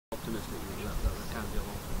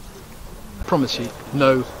promise you,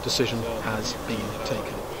 no decision has been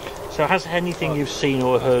taken. So has anything you've seen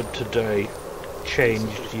or heard today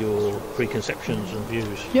changed your preconceptions and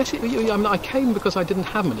views? Yes, I came because I didn't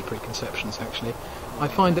have many preconceptions, actually. I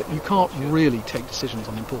find that you can't really take decisions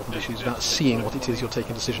on important issues without seeing what it is you're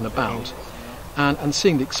taking a decision about. And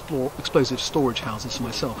seeing the explosive storage houses for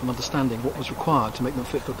myself and understanding what was required to make them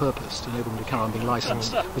fit for purpose, to enable them to carry on being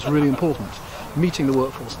licensed, was really important. Meeting the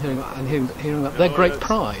workforce and hearing that their great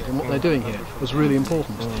pride in what they're doing here was really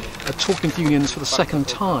important. Talking to unions for the second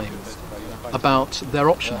time about their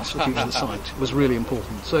options for the future of the site was really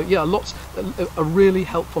important. So yeah, a really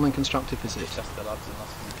helpful and constructive visit.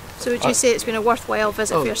 So would you say it's been a worthwhile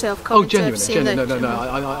visit for yourself? Genuinely. No.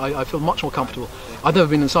 I feel much more comfortable. I've never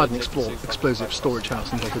been inside an explosive storage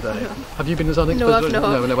house until today. Have you been inside an explosive? No,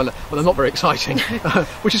 I've not. Well, they're not very exciting,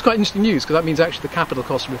 which is quite interesting news, because that means actually the capital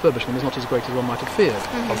cost of refurbishing them is not as great as one might have feared.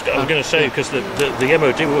 I was going to say, because the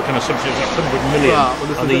MOD were working on a subsidy of 100 million,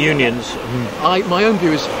 and the unions... My own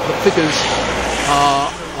view is the figures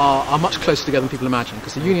are much closer together than people imagine,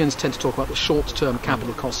 because the unions tend to talk about the short-term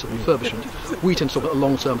capital costs of refurbishment. We tend to talk about the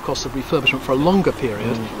long-term costs of refurbishment for a longer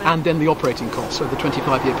period, and then the operating costs, so the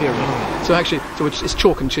 25-year period. So actually, it's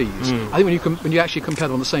chalk and cheese. I think when you actually compare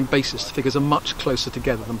them on the same basis, the figures are much closer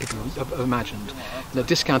together than people have imagined.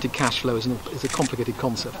 Discounted cash flow is a complicated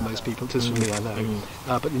concept for most people. It is for me, I know.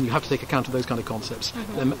 But then you have to take account of those kind of concepts.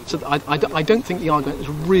 So I don't think the argument is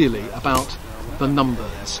really about the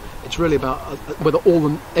numbers. It's really about whether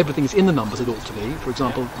everything is in the numbers it ought to be. For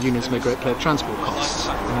example, unions may play transport costs,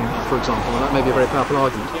 for example, and that may be a very powerful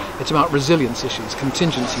argument. It's about resilience issues,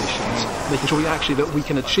 contingency issues, making sure that we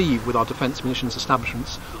can achieve with our defence munitions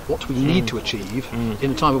establishments what we need to achieve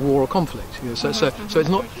in a time of war or conflict. So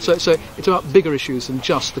it's about bigger issues than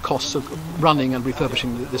just the costs of running and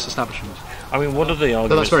refurbishing this establishment. I mean, one of the arguments...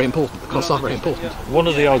 But that's very important. The costs are very important. One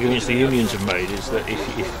of the arguments the unions have made is that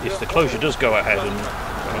if the closure does go ahead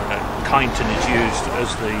and Kyneton is used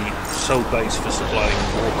as the sole base for supplying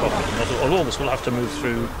war cotton, all this will have to move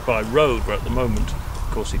through by road, where at the moment,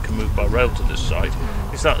 of course, it can move by rail to this site.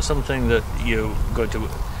 Is that something that you're going to...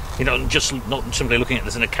 just not simply looking at it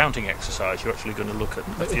as an accounting exercise, you're actually going to look at,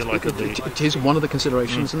 It is one of the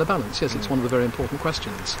considerations in the balance, yes, it's one of the very important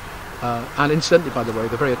questions. And incidentally, by the way,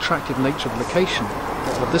 the very attractive nature of the location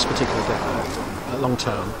of this particular depot,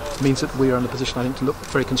 Longtown, means that we are in a position, I think, to look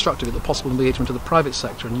very constructive at the possible engagement of the private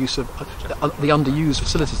sector and use of the underused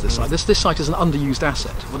facilities of this site. This site is an underused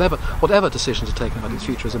asset. Whatever decisions are taken about its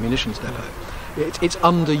future as a munitions depot, it's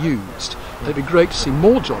underused. And it'd be great to see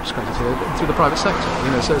more jobs created here through the private sector.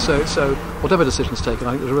 So whatever decision is taken,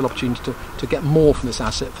 I think there's a real opportunity to get more from this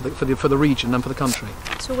asset for the region and for the country.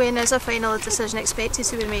 So when is a final decision expected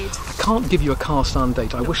to be made? I can't give you a cast iron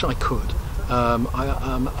date. I wish I could.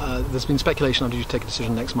 There's been speculation I'm due to take a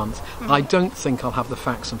decision next month. I don't think I'll have the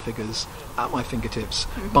facts and figures at my fingertips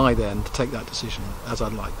by then to take that decision as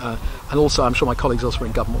I'd like. And also, I'm sure my colleagues elsewhere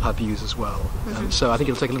in government will have views as well. So I think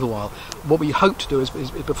it'll take a little while. What we hope to do is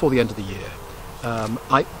before the end of the year.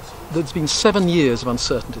 There's been 7 years of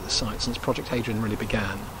uncertainty at the site since Project Hadrian really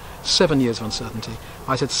began. 7 years of uncertainty.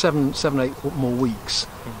 I said 8 more weeks.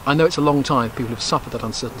 I know it's a long time. People have suffered that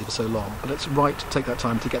uncertainty for so long, but it's right to take that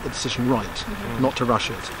time to get the decision right, not to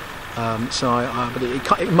rush it.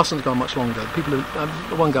 But it mustn't go on much longer.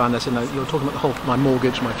 One guy in there said, "No, you're talking about my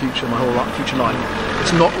mortgage, my future, my whole future life.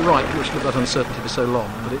 It's not right that we should have that uncertainty for so long.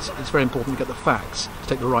 But it's very important to get the facts to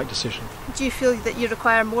take the right decision." Do you feel that you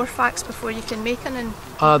require more facts before you can make an?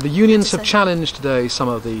 The unions have challenged today some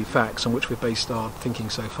of the facts on which we've based our thinking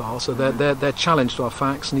so far. So their challenge to our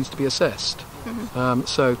facts needs to be assessed. I'm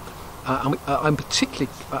particularly.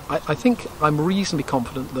 I think I'm reasonably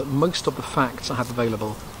confident that most of the facts I have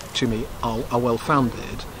available to me are well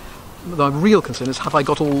founded. The real concern is, have I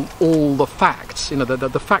got all the facts?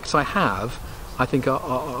 The facts I have, I think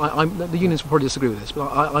the unions will probably disagree with this,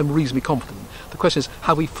 but I'm reasonably confident. The question is,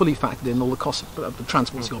 have we fully factored in all the costs of the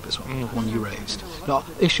transport's the obvious one you raised. Now,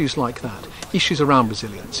 issues like that, issues around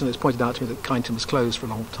resilience, and it's pointed out to me that Kyneton was closed for a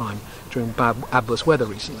long time during bad adverse weather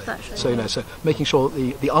recently. So making sure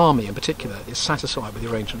that the army in particular is satisfied with the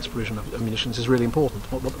arrangements provision of munitions is really important.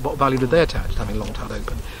 What value do they attach to having Longtown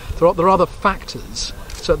open? There are other factors.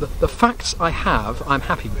 So the facts I have, I'm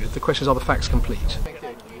happy with. The question is, are the facts complete?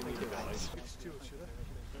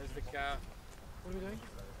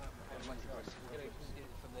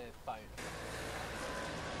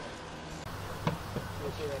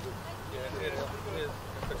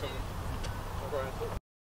 What are we doing?